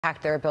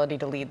impact their ability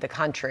to lead the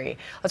country.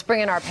 Let's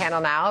bring in our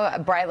panel now.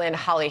 Brilyn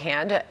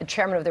Hollyhand,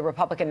 chairman of the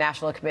Republican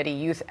National Committee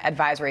Youth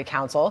Advisory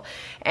Council,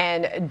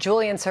 and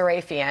Julian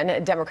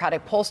Sarafian,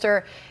 Democratic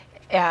pollster,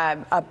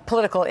 a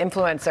political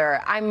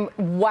influencer. I'm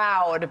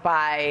wowed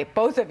by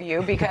both of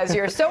you because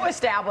you're so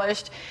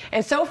established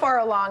and so far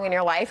along in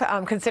your life,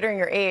 considering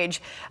your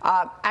age.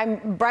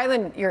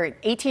 Brilyn, you're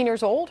 18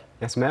 years old?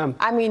 Yes, ma'am.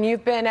 I mean,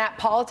 you've been at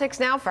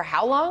politics now for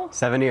how long?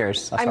 7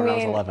 years. I started when I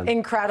was 11.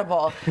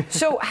 Incredible.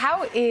 So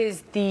how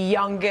is the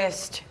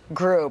youngest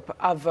group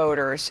of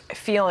voters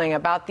feeling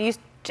about these?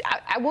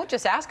 I won't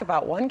just ask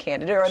about one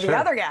candidate or the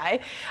other guy.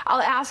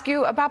 I'll ask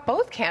you about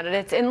both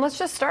candidates, and let's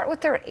just start with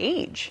their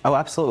age. Oh,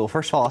 absolutely. Well,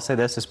 first of all, I'll say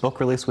this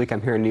book release week,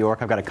 I'm here in New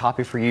York. I've got a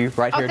copy for you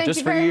right here just for you. Thank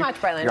you very much,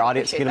 Brilyn. Your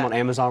audience can get them on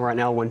Amazon right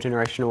now, one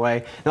generation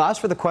away. Now, as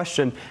for the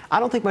question, I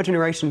don't think my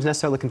generation is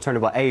necessarily concerned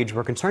about age.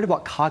 We're concerned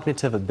about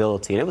cognitive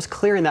ability, and it was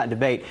clear in that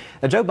debate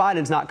that Joe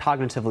Biden's not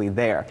cognitively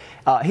there.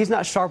 He's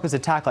not sharp as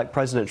attack like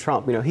President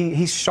Trump. You know,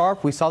 he's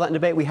sharp. We saw that in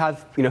debate. We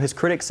have, his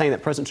critics saying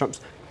that President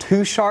Trump's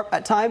too sharp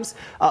at times,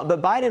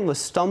 but Biden was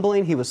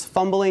stumbling, he was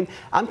fumbling.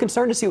 I'm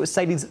concerned to see what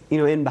Sadie's,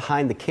 in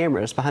behind the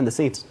cameras, behind the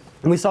scenes.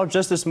 And we saw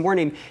just this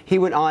morning, he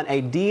went on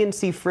a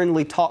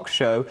DNC-friendly talk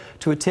show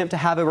to attempt to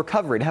have a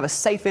recovery, to have a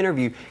safe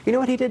interview. You know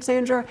what he did,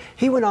 Sandra?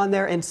 He went on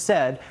there and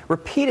said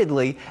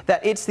repeatedly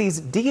that it's these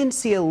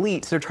DNC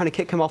elites that are trying to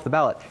kick him off the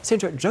ballot.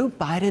 Sandra, Joe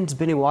Biden's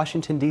been in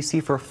Washington,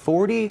 D.C. for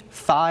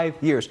 45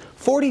 years.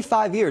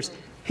 45 years.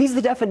 He's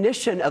the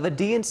definition of a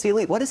DNC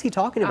elite. What is he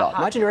talking about?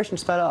 My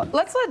generation's fed up.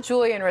 Let's let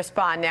Julian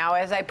respond now.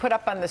 As I put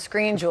up on the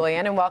screen,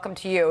 Julian, and welcome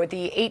to you,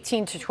 the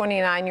 18 to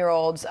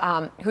 29-year-olds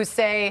who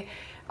say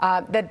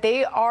that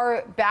they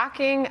are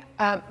backing,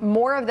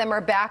 more of them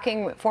are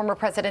backing former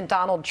President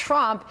Donald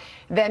Trump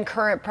than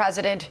current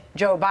President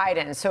Joe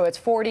Biden. So it's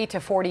 40 to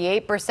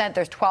 48%.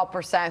 There's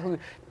 12% who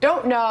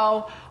don't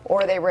know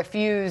or they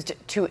refused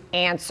to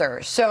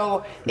answer.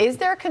 So is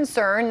there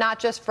concern, not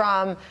just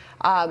from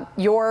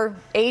your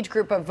age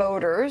group of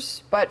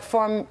voters, but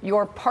from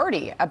your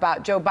party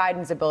about Joe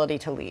Biden's ability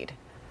to lead?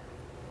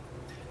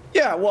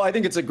 Yeah, well, I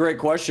think it's a great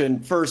question.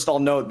 First, I'll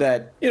note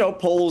that,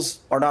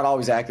 polls are not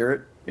always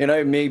accurate.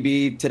 It may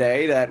be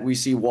today that we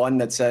see one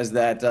that says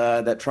that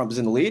that Trump is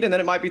in the lead, and then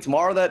it might be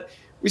tomorrow that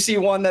we see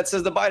one that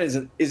says that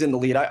Biden is in the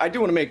lead. I do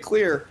want to make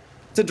clear,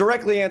 to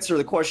directly answer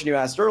the question you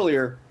asked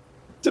earlier,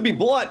 to be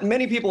blunt,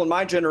 many people in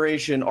my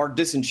generation are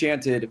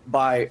disenchanted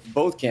by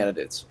both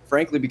candidates,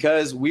 frankly,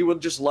 because we would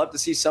just love to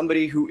see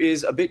somebody who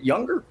is a bit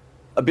younger,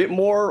 a bit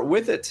more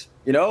with it,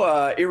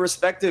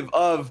 irrespective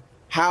of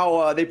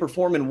how they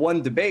perform in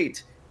one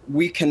debate.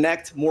 We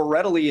connect more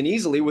readily and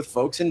easily with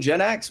folks in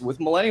Gen X, with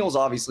millennials,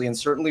 obviously, and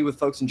certainly with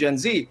folks in Gen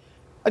Z.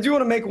 I do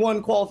want to make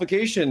one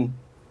qualification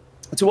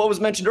to what was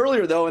mentioned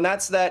earlier, though, and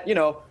that's that,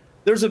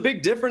 there's a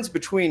big difference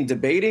between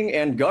debating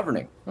and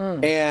governing.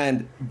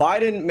 And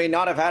Biden may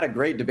not have had a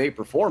great debate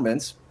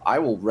performance. I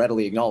will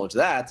readily acknowledge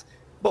that.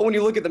 But when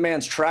you look at the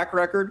man's track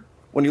record,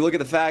 when you look at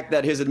the fact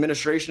that his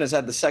administration has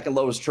had the second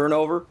lowest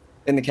turnover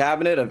in the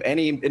cabinet of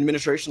any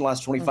administration in the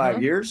last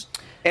 25 years,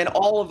 and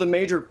all of the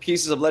major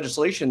pieces of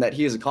legislation that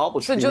he has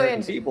accomplished for the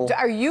American people,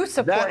 are you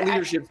supporting that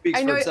leadership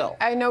speaks for itself.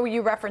 I know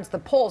you referenced the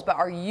polls, but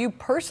are you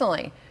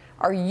personally,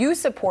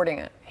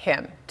 supporting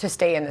him to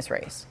stay in this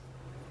race?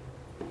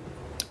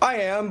 I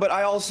am, but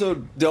I also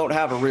don't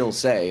have a real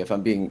say, if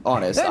I'm being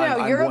honest.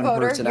 No, you're a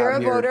voter. You're a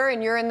voter,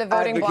 and you're in the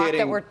voting block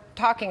that we're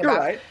talking about.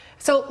 You're right.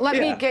 So let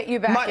me get you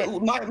back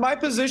in. My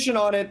position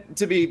on it,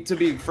 to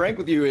be frank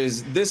with you,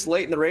 is this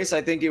late in the race,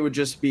 I think it would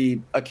just be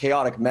a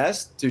chaotic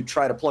mess to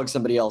try to plug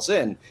somebody else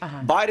in.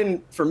 Biden,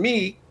 for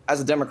me,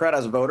 as a Democrat,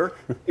 as a voter,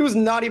 he was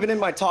not even in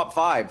my top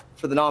 5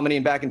 for the nominee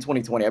back in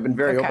 2020. I've been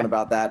very open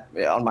about that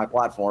on my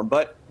platform,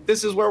 but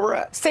this is where we're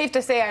at. Safe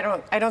to say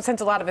I don't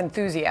sense a lot of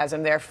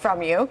enthusiasm there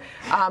from you.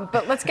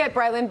 But let's get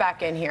Brilyn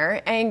back in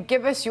here and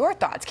give us your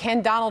thoughts.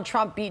 Can Donald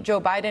Trump beat Joe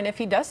Biden if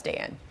he does stay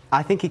in?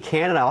 I think he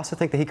can, and I also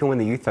think that he can win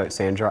the youth vote,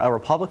 Sandra. A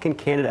Republican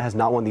candidate has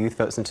not won the youth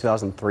vote since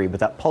 2003,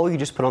 but that poll you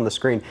just put on the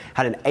screen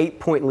had an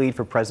 8-point lead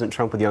for President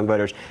Trump with young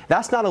voters.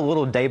 That's not a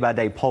little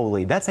day-by-day poll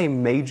lead. That's a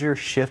major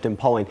shift in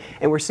polling,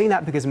 and we're seeing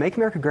that because Make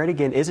America Great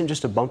Again isn't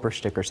just a bumper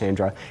sticker,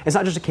 Sandra. It's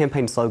not just a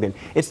campaign slogan.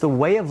 It's the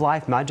way of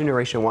life my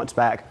generation wants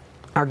back.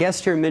 Our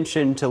guest here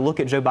mentioned to look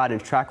at Joe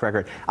Biden's track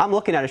record. I'm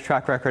looking at his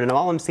track record, and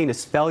all I'm seeing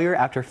is failure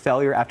after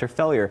failure after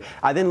failure.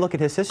 I then look at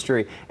his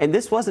history, and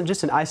this wasn't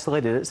just an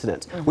isolated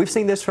incident. We've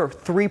seen this for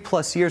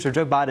 3+ years of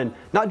Joe Biden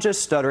not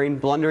just stuttering,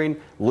 blundering,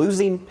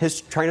 losing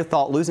his train of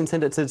thought, losing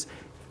sentences,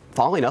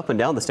 falling up and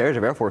down the stairs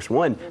of Air Force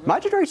One. My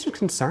generation is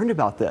concerned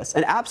about this,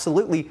 and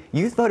absolutely,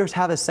 youth voters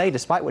have a say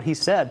despite what he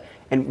said,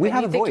 and we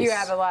have a voice. You think you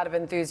have a lot of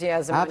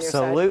enthusiasm on your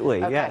side? Absolutely,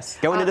 yes.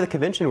 Going into the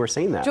convention, we're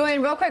seeing that.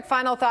 Julian, real quick,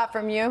 final thought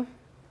from you.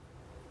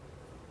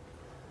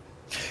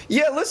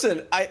 Yeah,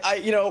 listen,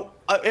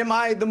 am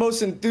I the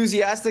most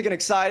enthusiastic and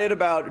excited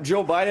about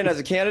Joe Biden as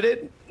a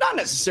candidate? Not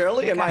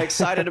necessarily. Am I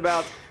excited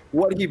about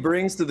what he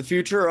brings to the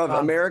future of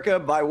America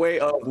by way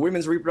of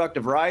women's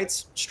reproductive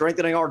rights,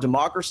 strengthening our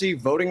democracy,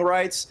 voting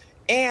rights,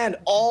 and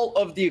all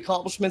of the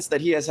accomplishments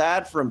that he has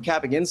had, from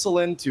capping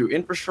insulin to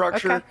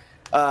infrastructure,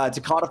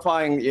 to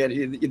codifying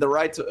the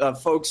right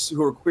of folks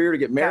who are queer to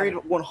get married,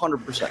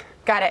 100%.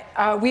 Got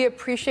it. We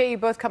appreciate you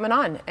both coming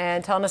on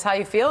and telling us how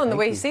you feel and the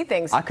way you see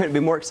things. I couldn't be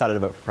more excited to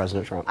vote for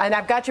President Trump. And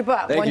I've got your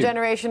book, Thank One you.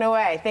 Generation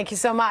Away. Thank you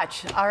so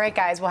much. All right,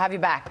 guys, we'll have you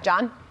back.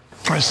 John?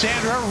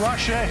 Sandra,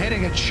 Russia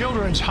hitting a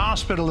children's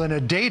hospital in a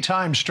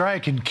daytime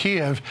strike in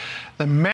Kiev. The